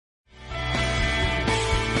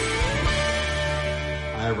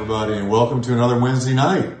everybody, and welcome to another Wednesday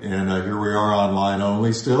night. And here we are online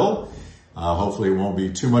only still. Hopefully it won't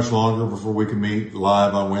be too much longer before we can meet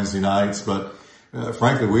live on Wednesday nights. But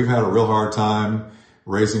frankly, we've had a real hard time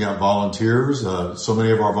raising up volunteers. So many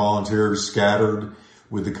of our volunteers scattered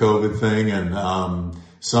with the COVID thing, and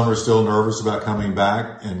some are still nervous about coming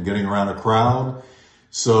back and getting around a crowd.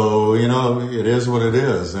 So, it is what it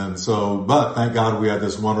is. And so, but thank God we have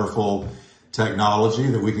this wonderful technology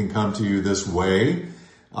that we can come to you this way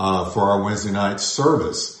for our Wednesday night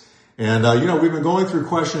service. And, we've been going through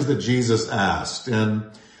questions that Jesus asked. And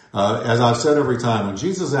as I've said every time, when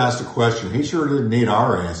Jesus asked a question, he sure didn't need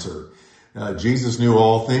our answer. Jesus knew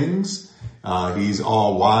all things. He's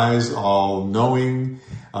all wise, all knowing.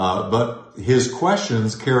 But his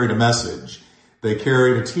questions carried a message. They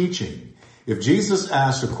carried a teaching. If Jesus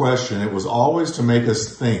asked a question, it was always to make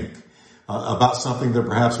us think about something that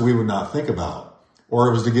perhaps we would not think about. Or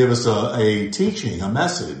it was to give us a teaching, a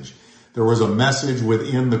message. There was a message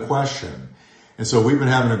within the question. And so we've been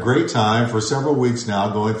having a great time for several weeks now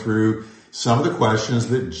going through some of the questions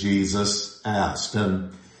that Jesus asked.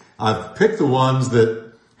 And I've picked the ones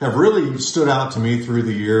that have really stood out to me through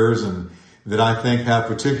the years and that I think have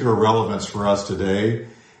particular relevance for us today.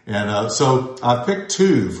 And so I've picked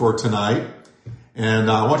two for tonight. And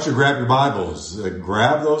I want you to grab your Bibles.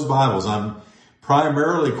 Grab those Bibles. I'm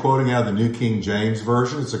primarily quoting out of the New King James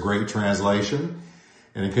Version. It's a great translation.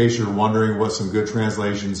 And in case you're wondering what some good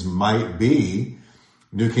translations might be,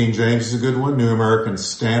 New King James is a good one. New American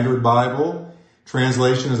Standard Bible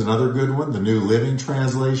translation is another good one. The New Living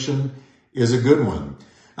Translation is a good one.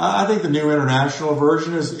 I think the New International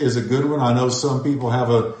Version is a good one. I know some people have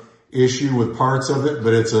a issue with parts of it,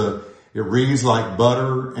 but it reads like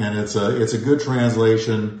butter, and it's a good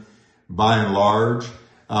translation by and large.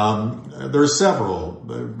 There's several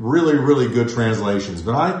really, really good translations,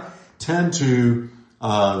 but I tend to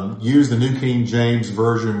use the New King James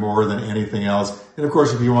Version more than anything else. And of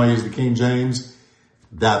course, if you want to use the King James,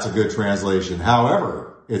 that's a good translation.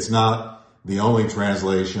 However, it's not the only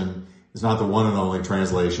translation. It's not the one and only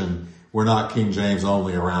translation. We're not King James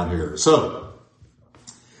only around here. So,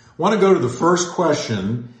 I want to go to the first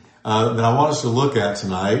question that I want us to look at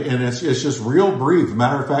tonight, and it's just real brief.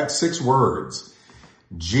 Matter of fact, 6 words.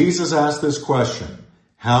 Jesus asked this question: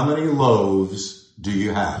 how many loaves do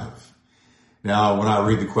you have? Now, when I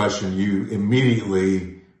read the question, you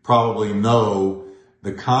immediately probably know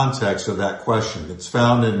the context of that question. It's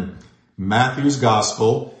found in Matthew's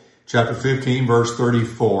Gospel, chapter 15, verse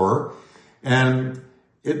 34. And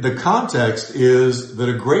the context is that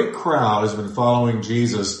a great crowd has been following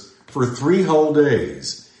Jesus for 3 whole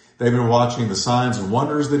days. They've been watching the signs and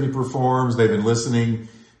wonders that he performs. They've been listening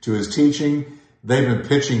to his teaching. They've been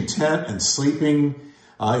pitching tent and sleeping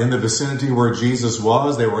in the vicinity where Jesus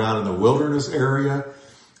was. They were out in the wilderness area.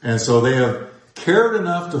 And so they have cared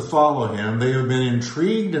enough to follow him. They have been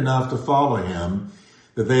intrigued enough to follow him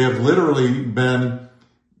that they have literally been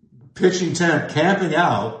pitching tent, camping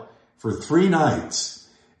out for 3 nights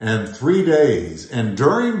and 3 days. And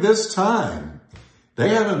during this time, they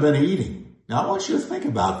haven't been eating. Now, I want you to think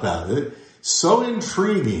about that. So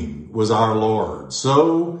intriguing was our Lord,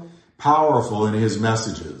 so powerful in his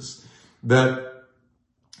messages, that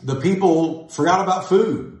the people forgot about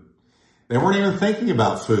food. They weren't even thinking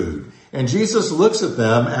about food. And Jesus looks at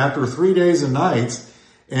them after 3 days and nights,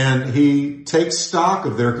 and he takes stock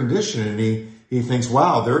of their condition, and he thinks,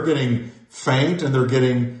 wow, they're getting faint and they're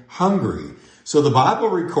getting hungry. So the Bible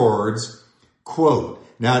records, quote,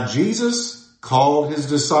 "Now Jesus called his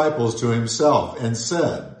disciples to himself and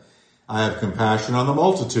said, I have compassion on the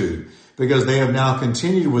multitude, because they have now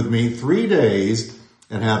continued with me 3 days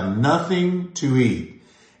and have nothing to eat.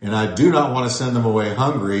 And I do not want to send them away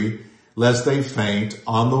hungry, lest they faint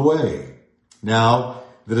on the way." Now,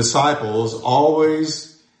 the disciples,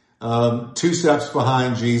 always 2 steps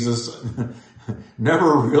behind Jesus,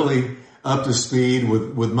 never really up to speed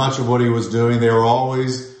with much of what he was doing. They were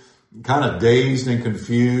always kind of dazed and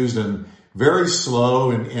confused and very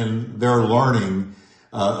slow in their learning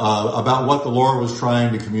about what the Lord was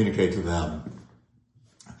trying to communicate to them.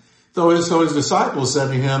 So his disciples said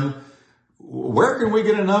to him, "Where can we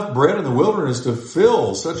get enough bread in the wilderness to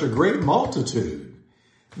fill such a great multitude?"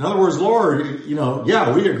 In other words, Lord,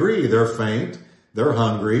 yeah, we agree they're faint, they're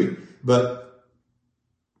hungry, but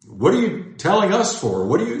what are you telling us for?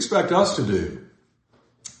 What do you expect us to do?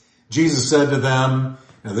 Jesus said to them,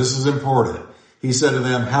 now this is important, he said to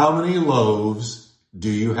them, "How many loaves do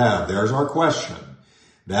you have?" There's our question.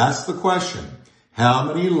 That's the question. How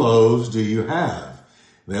many loaves do you have?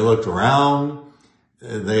 They looked around.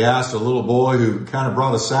 They asked a little boy who kind of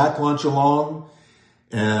brought a sack lunch along,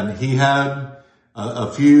 and he had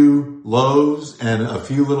a few loaves and a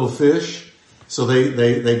few little fish. So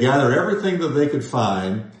they gathered everything that they could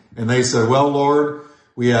find, and they said, well, Lord,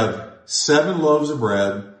 we have 7 loaves of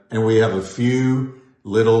bread and we have a few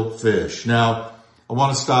little fish. Now, I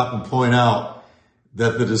want to stop and point out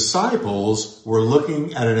that the disciples were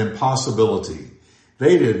looking at an impossibility.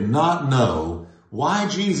 They did not know why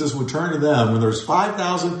Jesus would turn to them when there's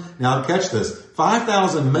 5,000. Now catch this,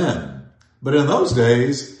 5,000 men. But in those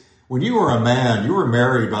days, when you were a man, you were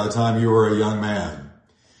married by the time you were a young man.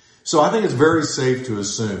 So I think it's very safe to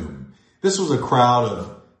assume this was a crowd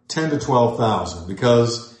of 10 to 12,000,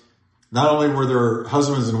 because not only were there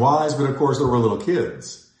husbands and wives, but of course there were little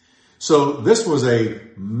kids. So this was a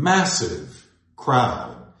massive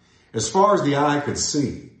crowd. As far as the eye could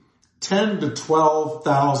see, 10 to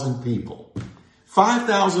 12,000 people,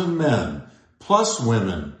 5,000 men, plus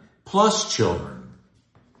women, plus children.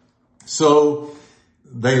 So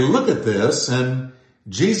they look at this, and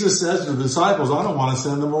Jesus says to the disciples, I don't want to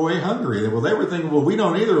send them away hungry. Well, they were thinking, well, we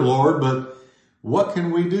don't either, Lord, but what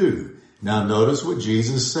can we do? Now notice what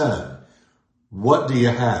Jesus said. What do you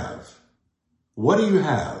have? What do you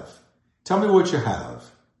have? Tell me what you have.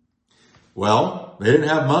 Well, they didn't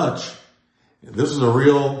have much. This is a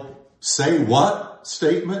real say what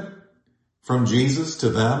statement from Jesus to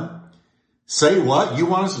them. Say what? You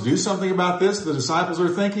want us to do something about this? The disciples are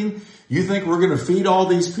thinking. You think we're going to feed all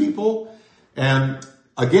these people? And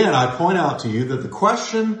again, I point out to you that the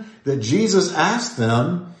question that Jesus asked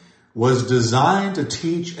them was designed to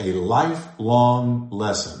teach a lifelong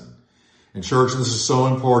lesson. And church, this is so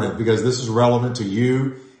important because this is relevant to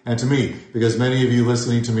you and to me, because many of you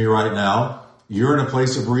listening to me right now, you're in a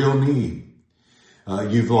place of real need.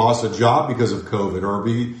 You've lost a job because of COVID, or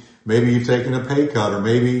maybe you've taken a pay cut, or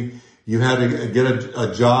maybe you had to get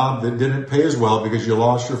a job that didn't pay as well because you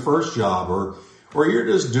lost your first job, or you're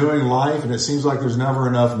just doing life and it seems like there's never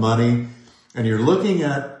enough money, and you're looking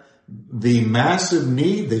at the massive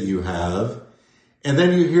need that you have, and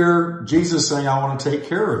then you hear Jesus saying, I want to take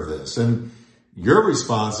care of this. And your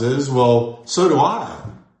response is, well, so do I.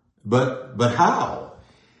 But how?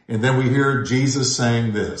 And then we hear Jesus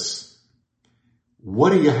saying this,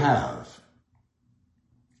 what do you have?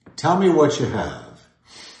 Tell me what you have.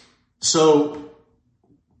 So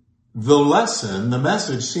the lesson, the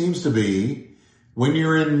message seems to be, when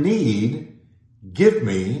you're in need, give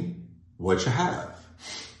me what you have.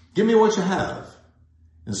 Give me what you have.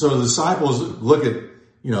 And so the disciples look at,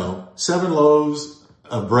 7 loaves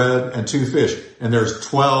of bread and 2 fish, and there's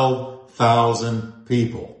 12,000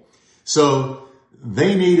 people. So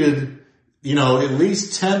they needed, at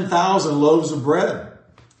least 10,000 loaves of bread,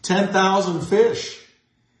 10,000 fish.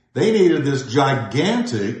 They needed this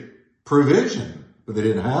gigantic provision, but they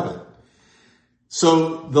didn't have it.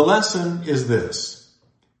 So the lesson is this.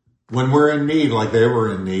 When we're in need, like they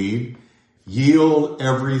were in need, yield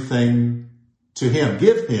everything to Him.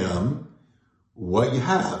 Give Him what you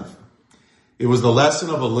have. It was the lesson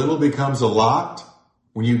of a little becomes a lot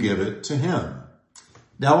when you give it to Him.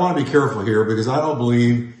 Now I want to be careful here, because I don't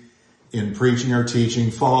believe in preaching or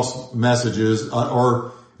teaching false messages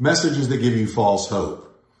or messages that give you false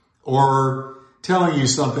hope, or telling you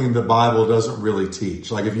something the Bible doesn't really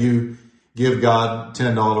teach. Like if you give God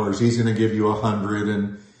 $10, He's going to give you 100,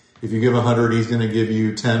 and if you give 100, He's going to give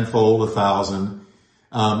you tenfold, 1,000.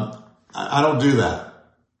 I don't do that,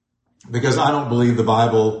 because I don't believe the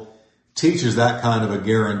Bible teaches that kind of a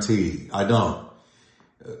guarantee. I don't.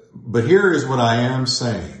 But here is what I am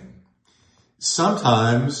saying.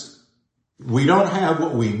 Sometimes we don't have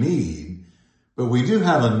what we need, but we do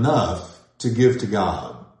have enough to give to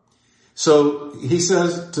God. So He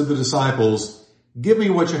says to the disciples, give me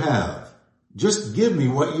what you have. Just give me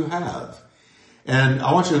what you have. And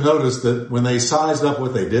I want you to notice that when they sized up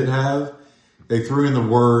what they did have, they threw in the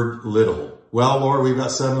word little. Well, Lord, we've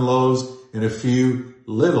got 7 loaves and a few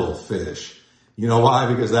little fish. You know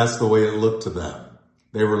why? Because that's the way it looked to them.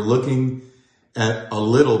 They were looking at a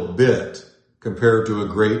little bit compared to a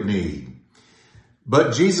great need.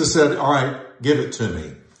 But Jesus said, all right, give it to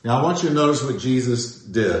me. Now I want you to notice what Jesus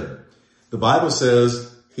did. The Bible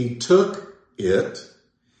says He took it,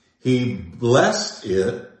 He blessed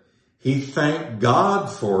it, He thanked God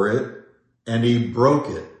for it, and He broke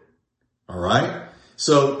it. All right?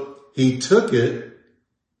 So He took it,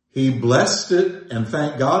 He blessed it and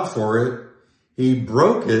thanked God for it, He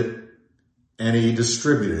broke it, and He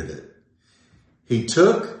distributed it. He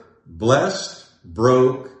took, blessed,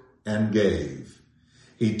 broke, and gave.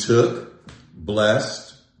 He took,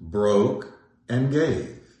 blessed, broke, and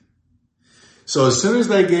gave. So as soon as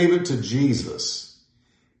they gave it to Jesus,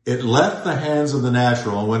 it left the hands of the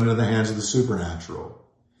natural and went into the hands of the supernatural.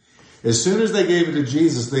 As soon as they gave it to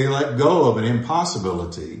Jesus, they let go of an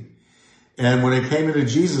impossibility. And when it came into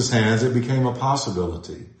Jesus' hands, it became a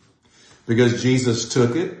possibility. Because Jesus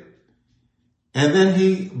took it, and then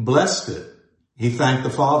he blessed it. He thanked the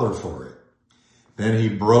Father for it. Then he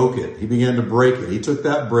broke it. He began to break it. He took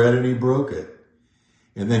that bread and he broke it.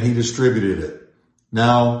 And then he distributed it.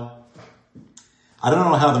 Now, I don't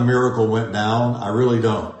know how the miracle went down. I really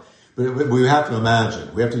don't. But we have to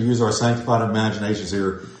imagine. We have to use our sanctified imaginations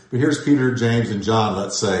here. But here's Peter, James, and John,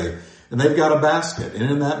 let's say. And they've got a basket. And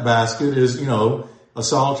in that basket is, a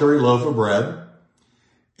solitary loaf of bread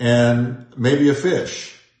and maybe a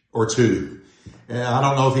fish or two. And I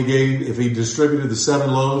don't know if he distributed the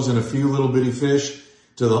 7 loaves and a few little bitty fish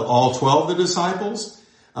to all 12 of the disciples,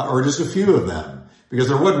 or just a few of them, because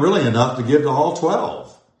there wasn't really enough to give to all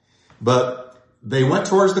 12. But they went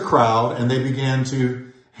towards the crowd and they began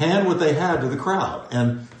to hand what they had to the crowd.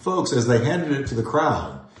 And folks, as they handed it to the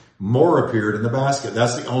crowd, more appeared in the basket.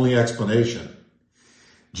 That's the only explanation.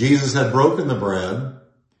 Jesus had broken the bread,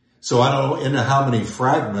 so I don't know how many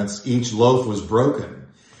fragments each loaf was broken.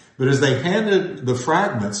 But as they handed the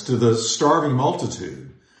fragments to the starving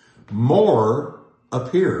multitude, more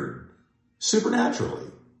appeared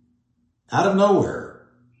supernaturally, out of nowhere,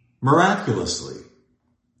 miraculously.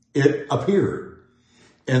 It appeared.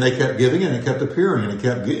 And they kept giving and it kept appearing, and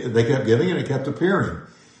they kept giving and it kept appearing.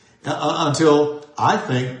 Until I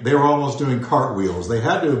think they were almost doing cartwheels. They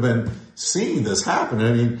had to have been seeing this happen.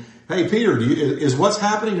 I mean, hey, Peter, is what's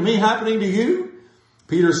happening to me happening to you?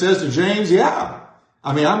 Peter says to James, yeah.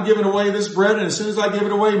 I mean, I'm giving away this bread, and as soon as I give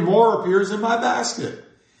it away, more appears in my basket.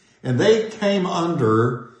 And they came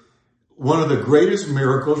under one of the greatest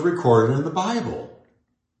miracles recorded in the Bible.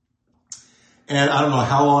 And I don't know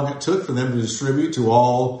how long it took for them to distribute to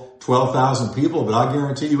all 12,000 people, but I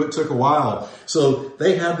guarantee you it took a while. So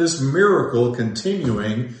they had this miracle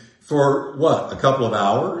continuing for a couple of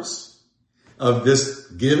hours of this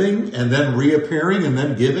giving and then reappearing and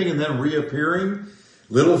then giving and then reappearing.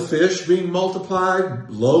 Little fish being multiplied,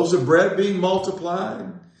 loaves of bread being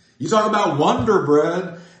multiplied. You talk about Wonder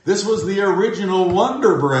Bread. This was the original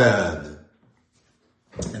Wonder Bread.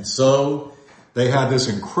 And so they had this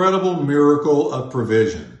incredible miracle of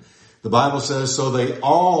provision. The Bible says, so they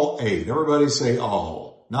all ate. Everybody say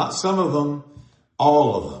all. Not some of them,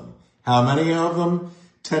 all of them. How many of them?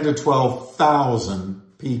 10 to 12,000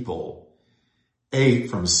 people ate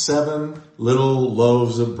from 7 little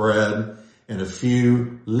loaves of bread and a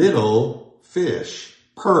few little fish,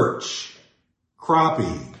 perch,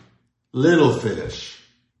 crappie, little fish.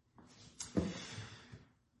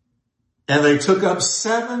 And they took up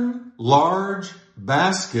 7 large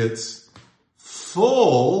baskets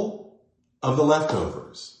full of the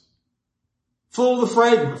leftovers, full of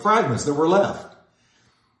the fragments that were left.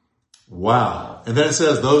 Wow. And then it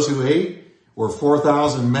says those who ate were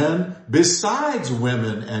 4,000 men, besides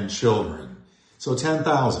women and children. So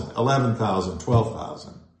 10,000, 11,000,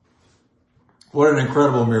 12,000. What an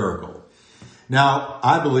incredible miracle. Now,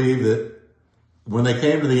 I believe that when they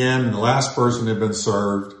came to the end and the last person had been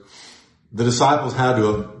served, the disciples had to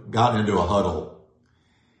have gotten into a huddle.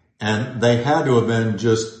 And they had to have been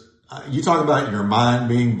you talk about your mind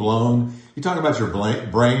being blown. You talk about your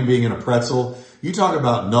brain being in a pretzel. You talk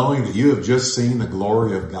about knowing that you have just seen the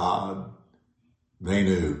glory of God. They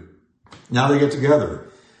knew. Now they get together.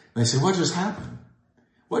 They say, what just happened?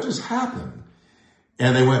 What just happened?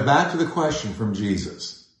 And they went back to the question from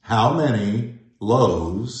Jesus. How many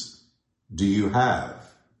loaves do you have?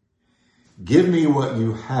 Give me what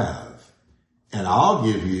you have, and I'll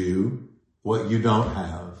give you what you don't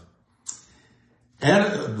have.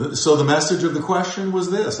 And so the message of the question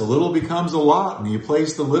was this: a little becomes a lot, and you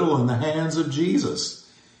place the little in the hands of Jesus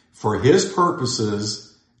for his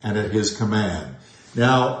purposes and at his command.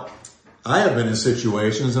 Now, I have been in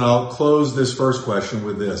situations, and I'll close this first question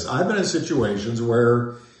with this. I've been in situations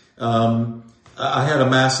where I had a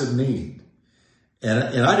massive need,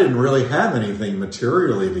 and I didn't really have anything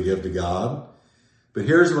materially to give to God, but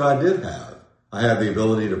here's what I did have. I had the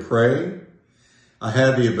ability to pray. I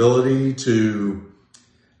had the ability to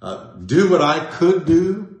do what I could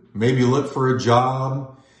do, maybe look for a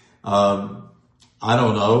job, I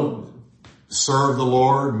don't know, serve the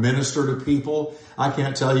Lord, minister to people. I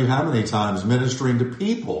can't tell you how many times ministering to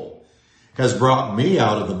people has brought me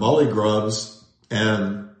out of the mully grubs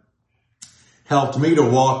and helped me to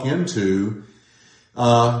walk into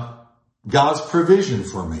God's provision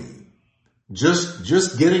for me.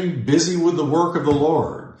 Just getting busy with the work of the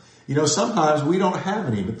Lord. You know, sometimes we don't have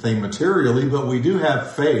anything materially, but we do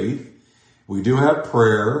have faith. We do have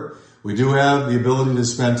prayer. We do have the ability to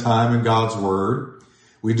spend time in God's Word.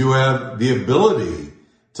 We do have the ability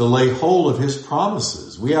to lay hold of his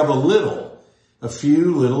promises. We have a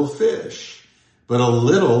few little fish, but a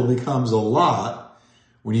little becomes a lot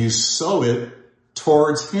when you sow it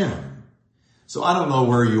towards him. So I don't know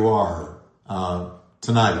where you are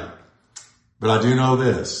tonight, but I do know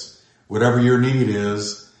this. Whatever your need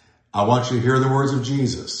is, I want you to hear the words of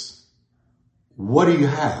Jesus. What do you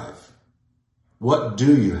have? What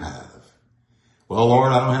do you have? Well,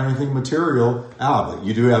 Lord, I don't have anything material. But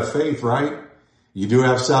you do have faith, right? You do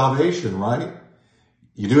have salvation, right?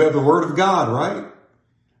 You do have the word of God, right?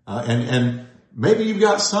 And maybe you've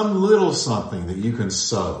got some little something that you can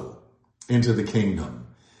sow into the kingdom.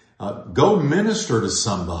 Go minister to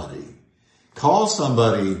somebody. Call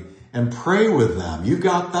somebody and pray with them. You've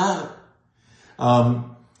got that.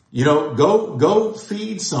 Go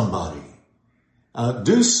feed somebody.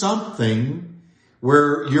 Do something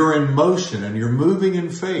where you're in motion and you're moving in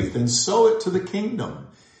faith, and sow it to the kingdom.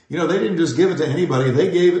 They didn't just give it to anybody.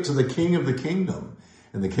 They gave it to the King of the kingdom,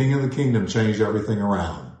 and the King of the kingdom changed everything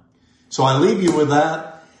around. So I leave you with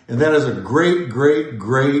that. And that is a great, great,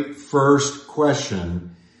 great first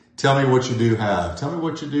question. Tell me what you do have. Tell me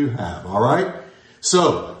what you do have. All right.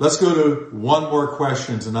 So let's go to one more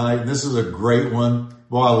question tonight. This is a great one.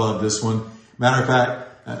 Boy, I love this one. Matter of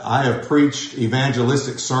fact, I have preached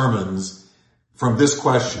evangelistic sermons from this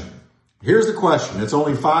question. Here's the question. It's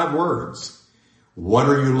only 5 words. What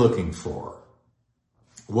are you looking for?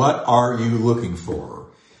 What are you looking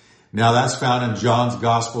for? Now that's found in John's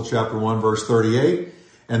Gospel, chapter 1, verse 38.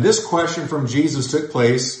 And this question from Jesus took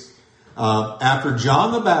place after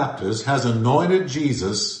John the Baptist has anointed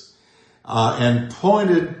Jesus and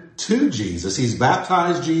pointed to Jesus. He's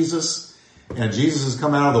baptized Jesus, and Jesus has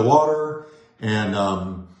come out of the water, and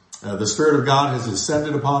the Spirit of God has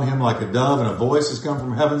descended upon him like a dove, and a voice has come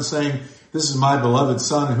from heaven saying, "This is my beloved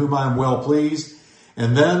Son in whom I am well pleased."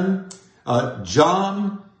 And then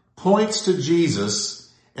John points to Jesus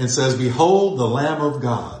and says, "Behold the Lamb of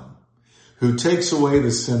God who takes away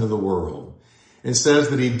the sin of the world." It says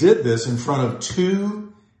that he did this in front of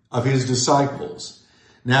 2 of his disciples.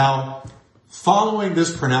 Now, following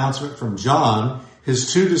this pronouncement from John,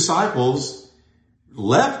 his 2 disciples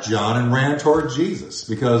left John and ran toward Jesus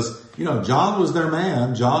because, John was their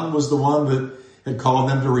man. John was the one that had called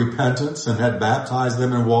them to repentance and had baptized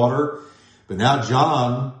them in water. But now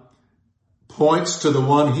John points to the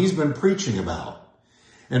one he's been preaching about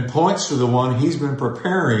and points to the one he's been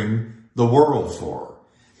preparing the world for.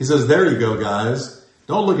 He says, there you go, guys.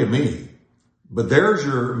 Don't look at me, but there's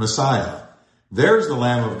your Messiah. There's the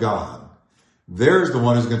Lamb of God. There's the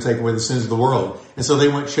one who's going to take away the sins of the world. And so they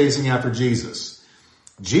went chasing after Jesus.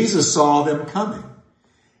 Jesus saw them coming,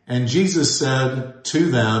 and Jesus said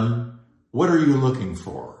to them, "What are you looking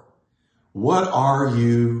for? What are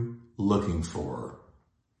you looking for?"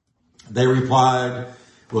 They replied,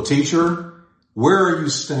 "Well, teacher, where are you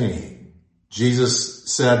staying?" Jesus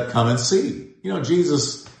said, "Come and see."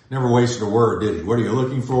 Jesus never wasted a word, did he? What are you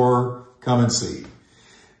looking for? Come and see.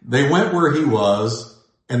 They went where he was,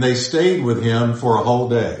 and they stayed with him for a whole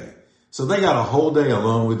day. So they got a whole day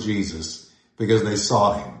alone with Jesus because they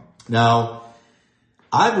saw him. Now,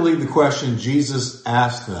 I believe the question Jesus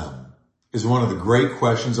asked them is one of the great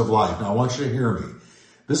questions of life. Now, I want you to hear me.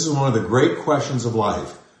 This is one of the great questions of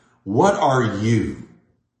life. What are you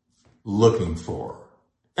looking for?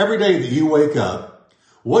 Every day that you wake up,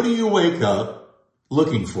 what do you wake up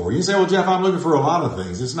looking for? You say, well, Jeff, I'm looking for a lot of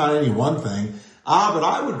things. It's not any one thing. But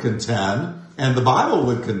I would contend, and the Bible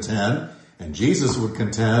would contend, and Jesus would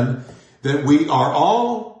contend, that we are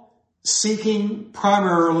all seeking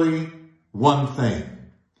primarily one thing.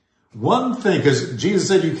 One thing, because Jesus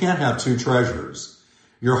said you can't have 2 treasures.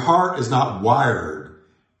 Your heart is not wired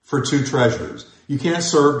for 2 treasures. You can't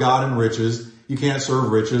serve God and riches. You can't serve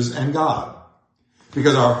riches and God.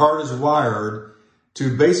 Because our heart is wired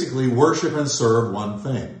to basically worship and serve one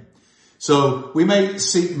thing. So we may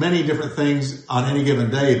seek many different things on any given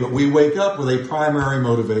day, but we wake up with a primary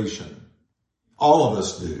motivation. All of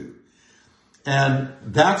us do. And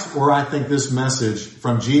that's where I think this message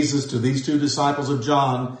from Jesus to these 2 disciples of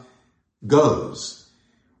John goes.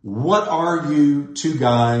 What are you 2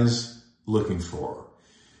 guys looking for?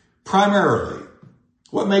 Primarily,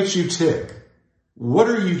 what makes you tick? What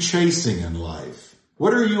are you chasing in life?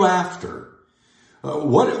 What are you after?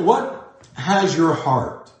 What has your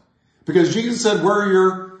heart? Because Jesus said where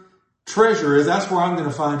your treasure is, that's where I'm going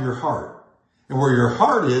to find your heart. And where your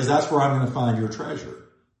heart is, that's where I'm going to find your treasure.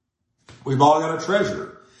 We've all got a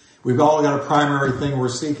treasure. We've all got a primary thing we're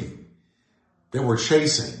seeking, that we're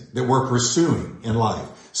chasing, that we're pursuing in life.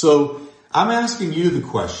 So I'm asking you the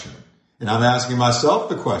question, and I'm asking myself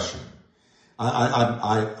the question.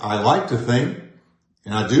 I like to think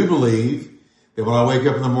And I do believe that when I wake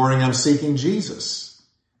up in the morning, I'm seeking Jesus.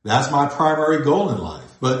 That's my primary goal in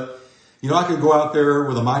life. But, I could go out there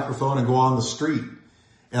with a microphone and go on the street,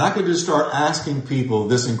 and I could just start asking people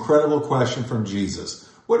this incredible question from Jesus.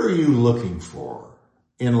 What are you looking for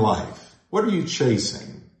in life? What are you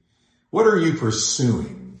chasing? What are you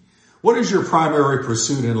pursuing? What is your primary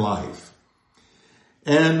pursuit in life?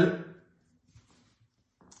 And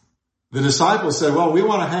the disciples said, well, we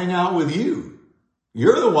want to hang out with you.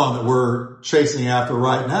 You're the one that we're chasing after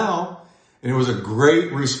right now. And it was a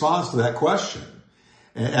great response to that question.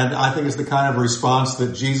 And I think it's the kind of response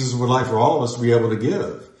that Jesus would like for all of us to be able to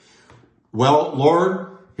give. Well,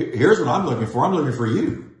 Lord, here's what I'm looking for. I'm looking for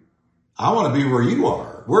you. I want to be where you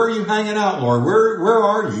are. Where are you hanging out, Lord? Where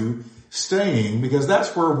are you staying? Because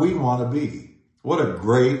that's where we want to be. What a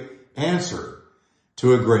great answer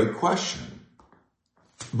to a great question.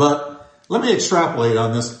 But let me extrapolate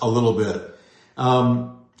on this a little bit.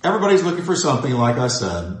 Everybody's looking for something, like I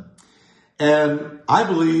said. And I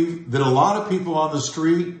believe that a lot of people on the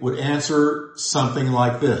street would answer something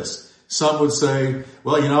like this. Some would say,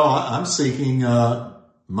 well, I'm seeking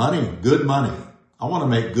money, good money. I want to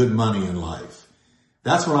make good money in life.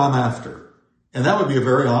 That's what I'm after. And that would be a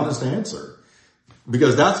very honest answer,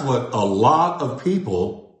 because that's what a lot of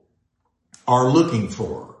people are looking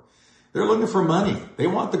for. They're looking for money. They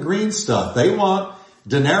want the green stuff. They want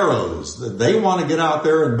dineros. They want to get out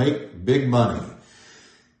there and make big money.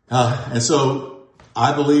 And so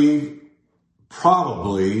I believe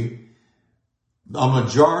probably a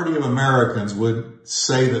majority of Americans would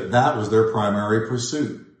say that that was their primary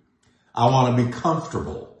pursuit. I want to be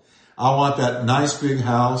comfortable. I want that nice big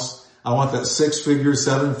house. I want that 6-figure,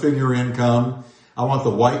 7-figure income. I want the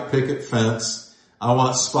white picket fence. I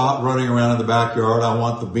want Spot running around in the backyard. I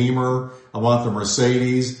want the Beamer. I want the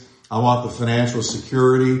Mercedes. I want the financial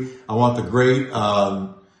security. I want the great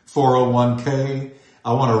 401k.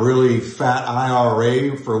 I want a really fat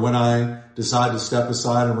IRA for when I decide to step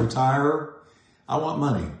aside and retire. I want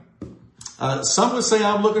money. Some would say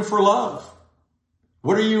I'm looking for love.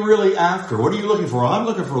 What are you really after? What are you looking for? I'm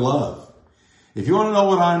looking for love. If you want to know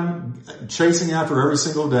what I'm chasing after every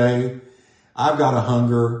single day, I've got a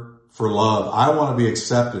hunger for love. I want to be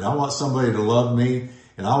accepted. I want somebody to love me,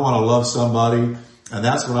 and I want to love somebody. And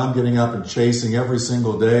that's what I'm getting up and chasing every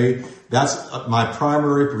single day. That's my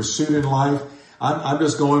primary pursuit in life. I'm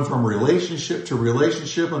just going from relationship to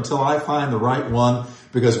relationship until I find the right one,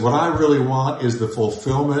 because what I really want is the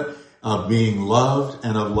fulfillment of being loved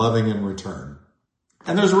and of loving in return.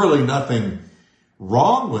 And there's really nothing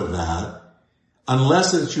wrong with that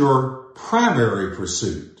unless it's your primary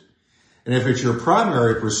pursuit. And if it's your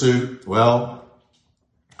primary pursuit, well,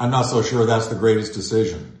 I'm not so sure that's the greatest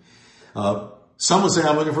decision. Some would say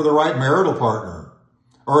I'm looking for the right marital partner.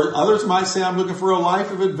 Or others might say I'm looking for a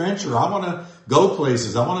life of adventure. I want to go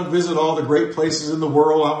places. I want to visit all the great places in the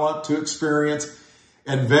world. I want to experience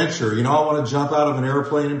adventure. I want to jump out of an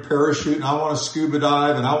airplane and parachute, and I want to scuba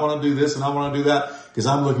dive, and I want to do this and I want to do that, because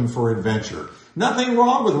I'm looking for adventure. Nothing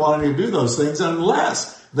wrong with wanting to do those things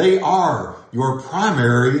unless they are your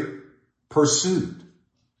primary pursuit.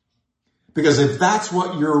 Because if that's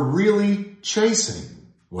what you're really chasing,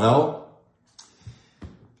 well,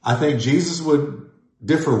 I think Jesus would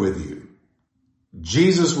differ with you.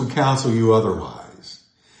 Jesus would counsel you otherwise.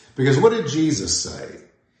 Because what did Jesus say?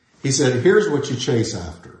 He said, here's what you chase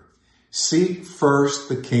after. Seek first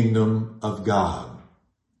the kingdom of God.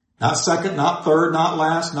 Not second, not third, not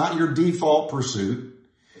last, not your default pursuit,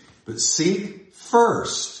 but seek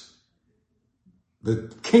first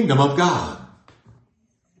the kingdom of God.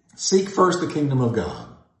 Seek first the kingdom of God.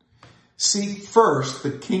 Seek first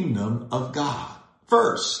the kingdom of God.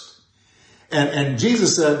 First. And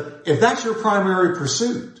Jesus said, if that's your primary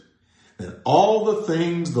pursuit, then all the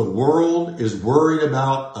things the world is worried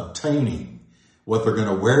about obtaining, what they're going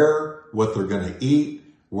to wear, what they're going to eat,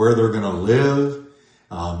 where they're going to live,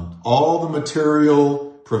 all the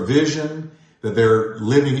material provision that they're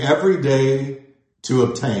living every day to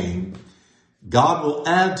obtain, God will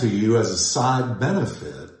add to you as a side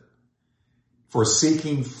benefit for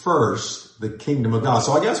seeking first the kingdom of God.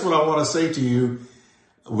 So I guess what I want to say to you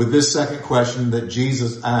with this second question that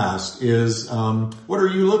Jesus asked is, what are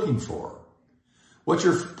you looking for? What's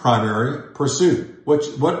your primary pursuit?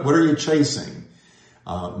 What are you chasing?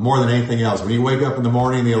 More than anything else. When you wake up in the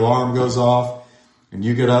morning, the alarm goes off and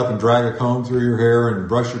you get up and drag a comb through your hair and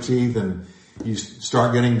brush your teeth and you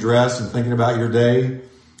start getting dressed and thinking about your day.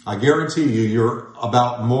 I guarantee you, you're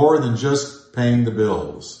about more than just paying the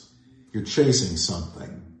bills. You're chasing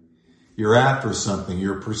something. You're after something.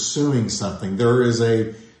 You're pursuing something. There is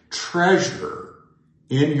a treasure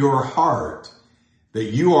in your heart that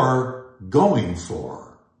you are going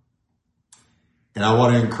for. And I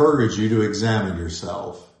want to encourage you to examine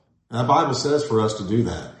yourself. And the Bible says for us to do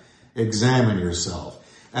that. Examine yourself.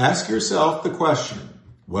 Ask yourself the question,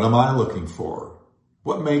 what am I looking for?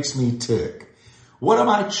 What makes me tick? What am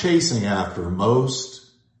I chasing after most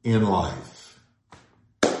in life?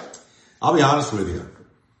 I'll be honest with you.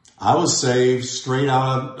 I was saved straight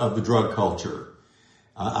out of the drug culture.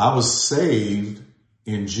 I was saved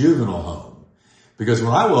in juvenile home because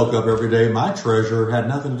when I woke up every day, my treasure had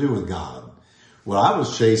nothing to do with God. What I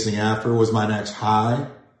was chasing after was my next high,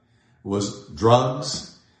 was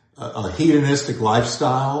drugs, a hedonistic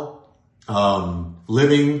lifestyle,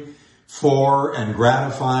 living for and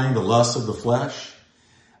gratifying the lusts of the flesh.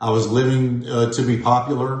 I was living to be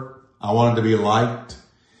popular. I wanted to be liked.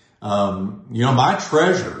 My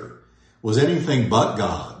treasure was anything but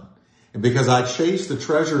God. And because I chased the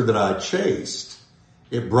treasure that I chased,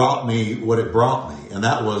 it brought me what it brought me, and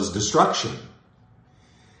that was destruction.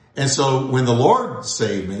 And so when the Lord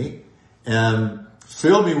saved me and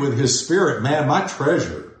filled me with his Spirit, man, my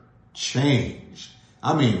treasure changed.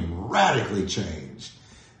 I mean, radically changed.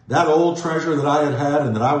 That old treasure that I had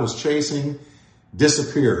and that I was chasing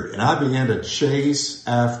disappeared, and I began to chase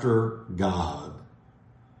after God.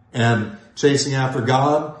 And chasing after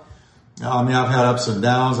God, I mean, I've had ups and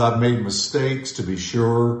downs. I've made mistakes, to be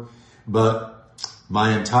sure. But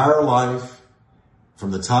my entire life,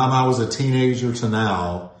 from the time I was a teenager to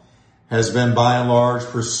now, has been by and large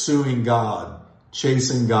pursuing God,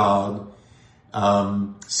 chasing God,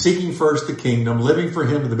 seeking first the kingdom, living for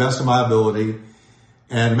him to the best of my ability,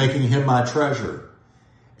 and making him my treasure.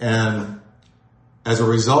 And as a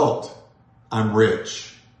result, I'm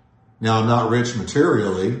rich. Now, I'm not rich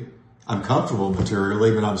materially. I'm comfortable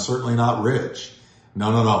materially, but I'm certainly not rich.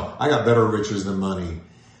 No. I got better riches than money.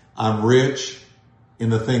 I'm rich in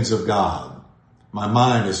the things of God. My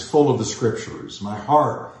mind is full of the scriptures. My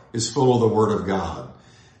heart is full of the word of God.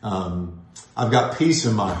 I've got peace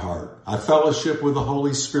in my heart. I fellowship with the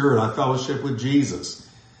Holy Spirit. I fellowship with Jesus.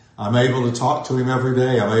 I'm able to talk to him every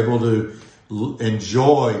day. I'm able to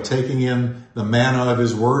enjoy taking in the manna of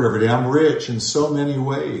his word every day. I'm rich in so many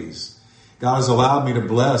ways. God has allowed me to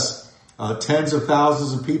bless tens of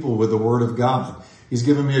thousands of people with the word of God. He's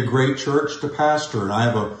given me a great church to pastor, and I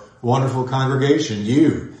have a wonderful congregation,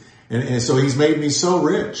 you. And so he's made me so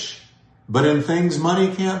rich, but in things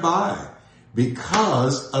money can't buy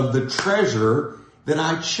because of the treasure that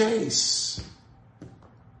I chase.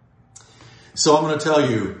 So I'm going to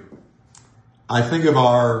tell you, I think of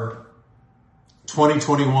our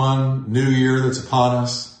 2021 new year that's upon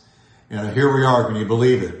us. And here we are. Can you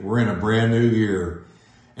believe it? We're in a brand new year.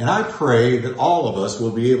 And I pray that all of us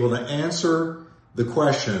will be able to answer the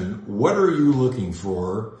question, what are you looking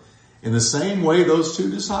for? In the same way those two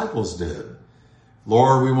disciples did.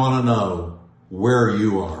 Lord, we want to know where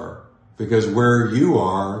you are, because where you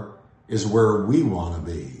are is where we want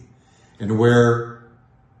to be. And where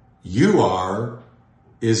you are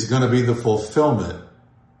is going to be the fulfillment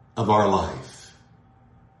of our life.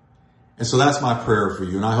 And so that's my prayer for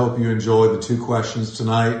you. And I hope you enjoyed the two questions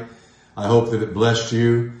tonight. I hope that it blessed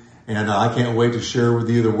you. And I can't wait to share with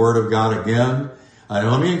you the word of God again.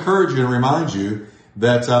 And let me encourage you and remind you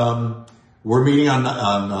that we're meeting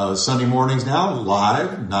on Sunday mornings now,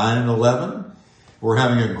 live, 9 and 11. We're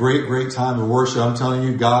having a great time of worship. I'm telling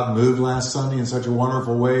you, God moved last Sunday in such a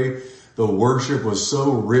wonderful way. The worship was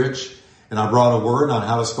so rich. And I brought a word on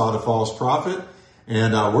how to spot a false prophet.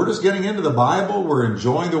 And we're just getting into the Bible. We're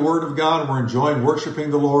enjoying the word of God. We're enjoying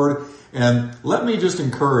worshiping the Lord. And let me just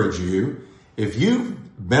encourage you, if you've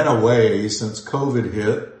been away since COVID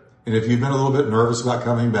hit, and if you've been a little bit nervous about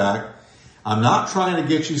coming back, I'm not trying to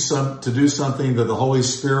get you to do something that the Holy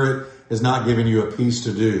Spirit has not given you a piece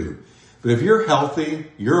to do. But if you're healthy,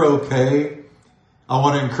 you're okay, I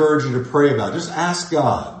want to encourage you to pray about it. Just ask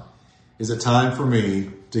God, is it time for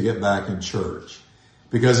me to get back in church?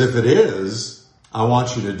 Because if it is, I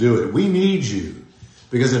want you to do it. We need you.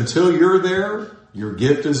 Because until you're there, your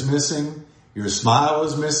gift is missing, your smile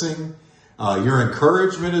is missing, your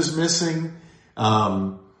encouragement is missing.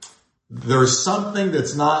 There's something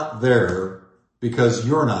that's not there because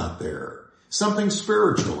you're not there. Something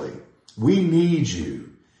spiritually. We need you.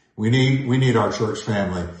 We need our church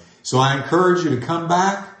family. So I encourage you to come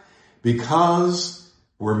back because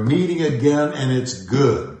we're meeting again and it's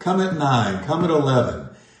good. Come at 9, come at 11.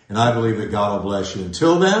 And I believe that God will bless you.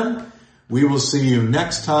 Until then, we will see you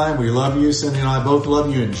next time. We love you. Cindy and I both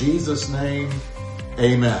love you in Jesus' name.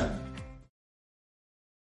 Amen.